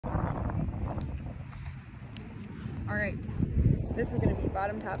All right, this is gonna be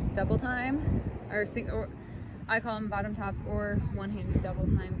bottom tops double time, or I call them bottom tops or one-handed double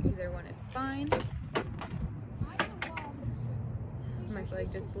time. Either one is fine. My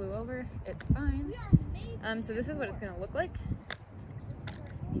flag just blew over, it's fine. So this is what it's gonna look like.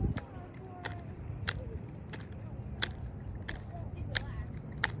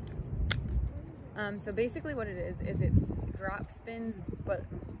 So basically what it is it's drop spins, but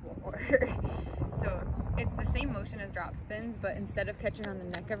more. So it's the same motion as drop spins, but instead of catching on the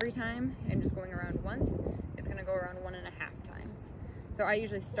neck every time and just going around once, it's gonna go around 1.5 times. So I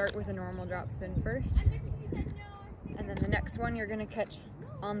usually start with a normal drop spin first, and then the next one you're gonna catch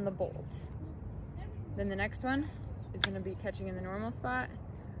on the bolt. Then the next one is gonna be catching in the normal spot,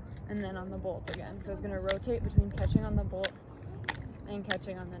 and then on the bolt again. So it's gonna rotate between catching on the bolt and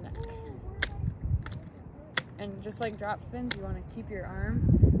catching on the neck. And just like drop spins, you want to keep your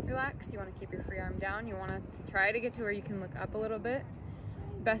arm relaxed. You want to keep your free arm down. You want to try to get to where you can look up a little bit.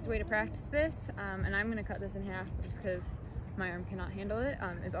 Best way to practice this, and I'm going to cut this in half just because my arm cannot handle it,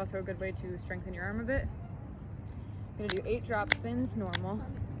 is also a good way to strengthen your arm a bit. I'm going to do 8 drop spins normal,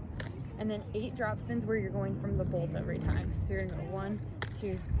 and then 8 drop spins where you're going from the bolt every time. So you're going to go 1,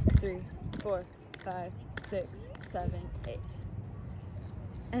 2, 3, 4, 5, 6, 7, 8.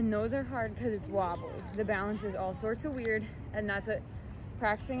 And those are hard because it's wobbly. The balance is all sorts of weird, and that's what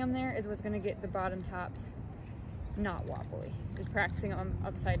practicing them there is what's gonna get the bottom tops not wobbly. Just practicing them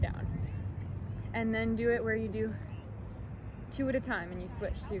upside down. And then do it where you do 2 at a time and you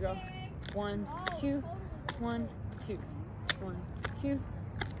switch. So you go 1, 2, 1, 2, 1, 2,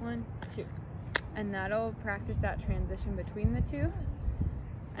 1, 2. And that'll practice that transition between the two.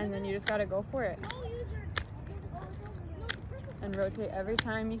 And then you just gotta go for it. And rotate every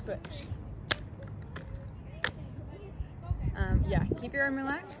time you switch. Yeah, keep your arm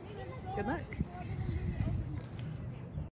relaxed. Good luck.